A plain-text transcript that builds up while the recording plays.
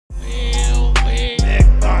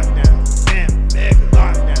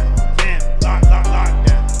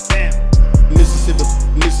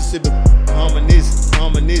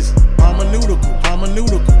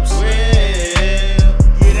noodles.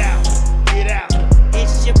 Well, get out, get out.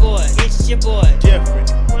 It's your boy, Jeffrey.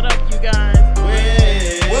 What up, you guys?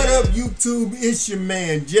 Well, What up, YouTube? It's your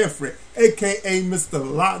man Jeffrey, aka Mr.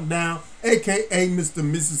 Lockdown, aka Mr.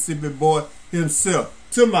 Mississippi Boy himself.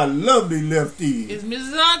 To my lovely lefties, It's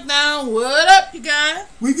Mrs. Lockdown. What up, you guys?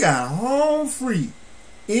 we got home free.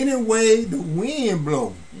 Any way the wind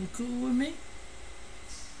blows. You cool with me?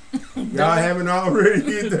 Y'all haven't already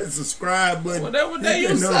hit that subscribe button, Whatever hit they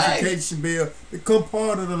that you say. notification bell, become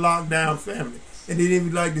part of the Lockdown family. And then if you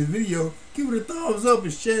like this video, give it a thumbs up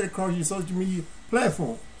and share it across your social media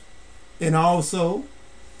platforms. And also,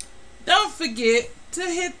 Don't forget to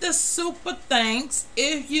hit the super thanks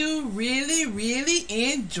if you really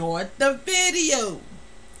enjoyed the video.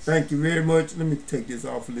 thank you very much. Let me take this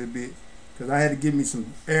off a little bit because I had to give me some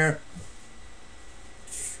air.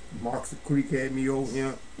 Marks of Creek had me over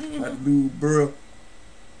here. Like Lou Burr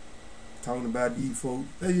talking about these folks.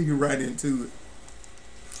 Now you get right into it.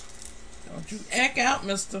 Don't you act out,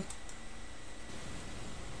 mister.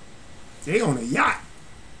 They on a yacht.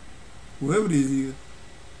 Whoever this is.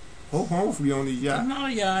 Hope home free on this It's yacht. not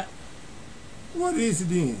a yacht. What is it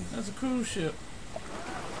then? That's a cruise ship.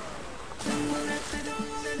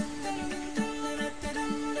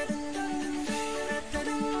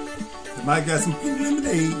 Somebody got some pink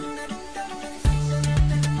lemonade.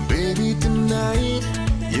 Baby, tonight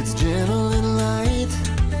it's gentle and light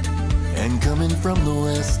and coming from the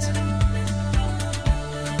west.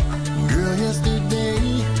 Girl, yesterday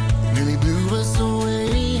nearly blew us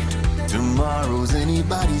away. Tomorrow's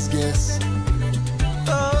anybody's guess.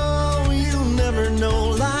 Oh, you never know.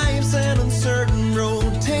 Life's an uncertain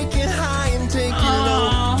road. Take it high and take it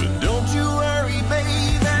low. But don't you worry,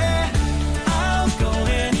 baby. I'll go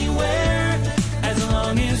anywhere as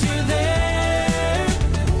long as you're there.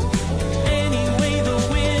 Any way the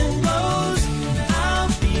wind blows, I'll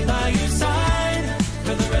be by your side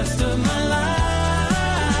for the rest of my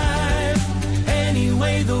life. Any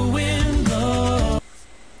way the wind blows.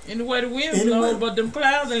 Anyway, the wind Anyway. blows, but them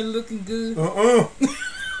clouds ain't looking good.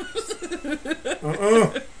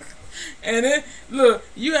 And then, look,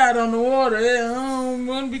 you out on the water. I don't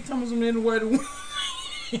want to be coming from anywhere the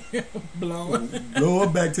wind blowing. Blow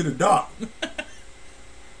it back to the dock. Be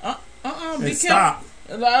And careful. stop.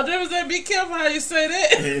 I never said be careful how you say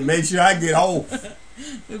that. And make sure I get off.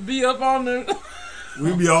 Be up on the.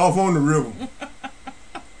 We'll be off on the river.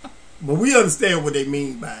 But we understand what they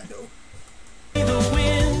mean by it, though. The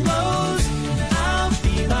wind blows, I'll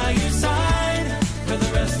be by your side for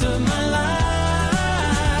the rest of my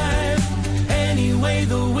life. Any way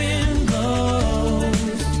the wind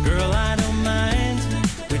blows, girl, I don't mind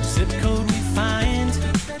which zip code we find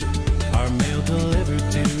our mail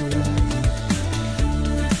delivered to.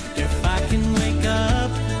 If I can wake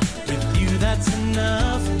up with you, that's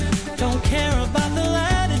enough. Don't care about the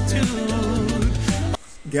latitude.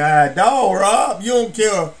 God dog, Rob, you don't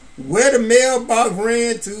care where the mailbox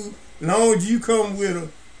ran to, long as you come with her,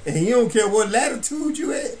 and you don't care what latitude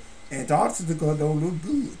you at. Antarctica don't look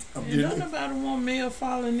good. I'm You just don't nobody want mail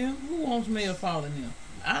following them. Who wants mail following them?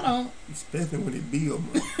 I don't. especially when it be a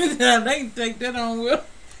month. They can take that on with.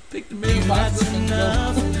 Pick the mailbox That's up and go.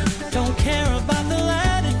 enough. Don't care about the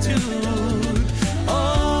latitude.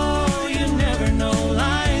 Oh, you never know.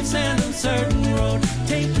 Life's an uncertain road.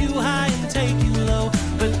 Take you high and take you low.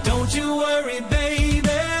 But don't you worry, baby.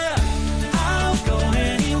 I'll go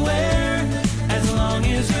anywhere as long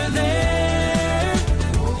as you're there.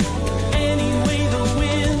 Any way the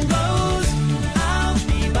wind blows, I'll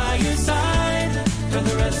be by your side for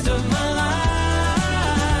the rest of my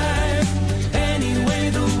life. Any way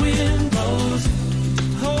the wind blows.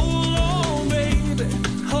 Hold on, baby.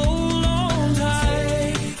 Hold on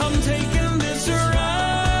tight. I'm taking this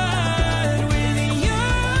ride with you.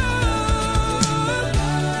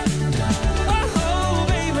 Oh,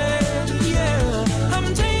 baby, yeah.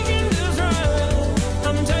 I'm taking this ride.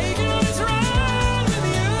 I'm taking this ride with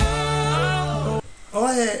you. Oh,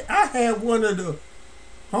 I had one of the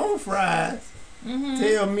home fries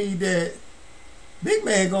tell me that Big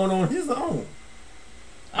Man going on his own.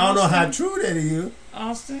 I don't know how true that is.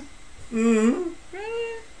 Austin? Mm-hmm.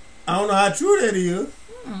 Really? I don't know how true that is.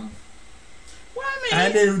 Well, I I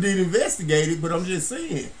mean, never did investigate it, but I'm just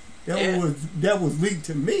saying that was leaked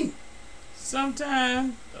to me.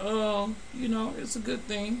 sometimes, you know, it's a good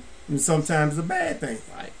thing. And sometimes a bad thing.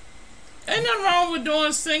 Right. Ain't nothing wrong with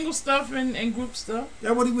doing single stuff and group stuff.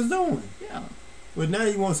 That's what he was doing. Yeah. But now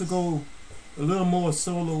he wants to go a little more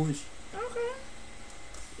solo-ish. Okay.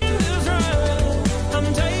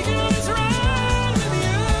 I'm taking this ride with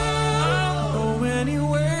you. I'll go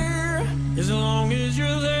anywhere as long as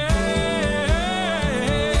you're there.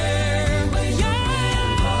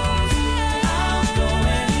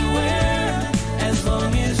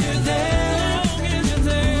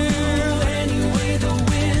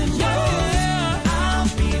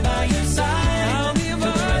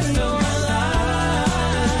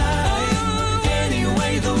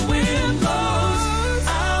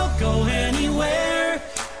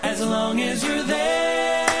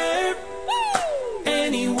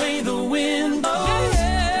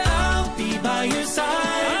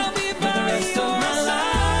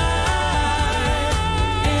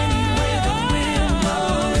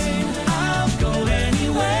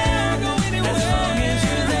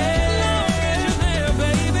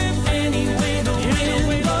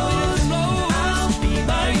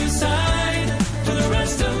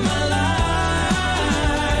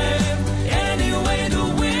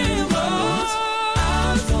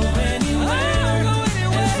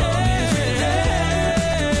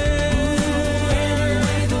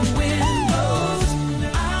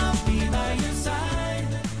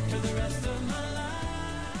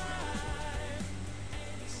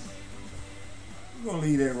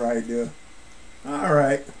 leave that right there. All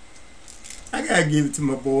right. I gotta give it to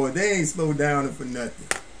my boy. They ain't slowed down for nothing.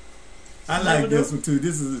 I like this one too.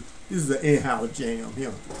 This is an in-house jam.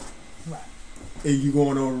 Yeah. Right. If you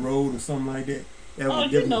going on the road or something like that. You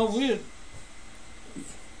know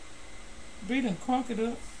we done crunk it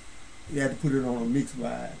up. You had to put it on a mix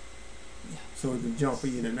ride. Yeah. So it can jump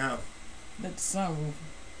in and out. Let the sunroof.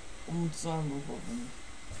 Move the sunroof open.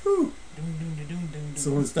 Whew. Doom.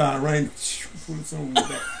 So when it start raining, pull the sunroof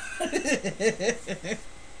back.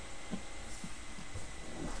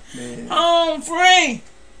 Man. Home free.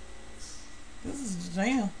 This is the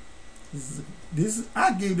jam. This is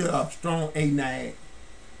I give it a strong 8.5.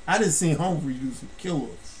 I didn't see Home Free do some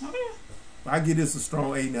killers. Oh, yeah. I give this a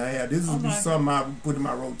strong 8.5. This is something I would put in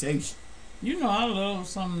my rotation. You know I love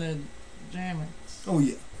something that jamming. Oh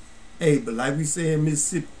yeah. Hey, but like we said in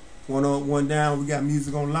Mississippi, one up, one down, we got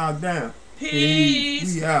music on lockdown.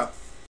 Peace. Hey, we out.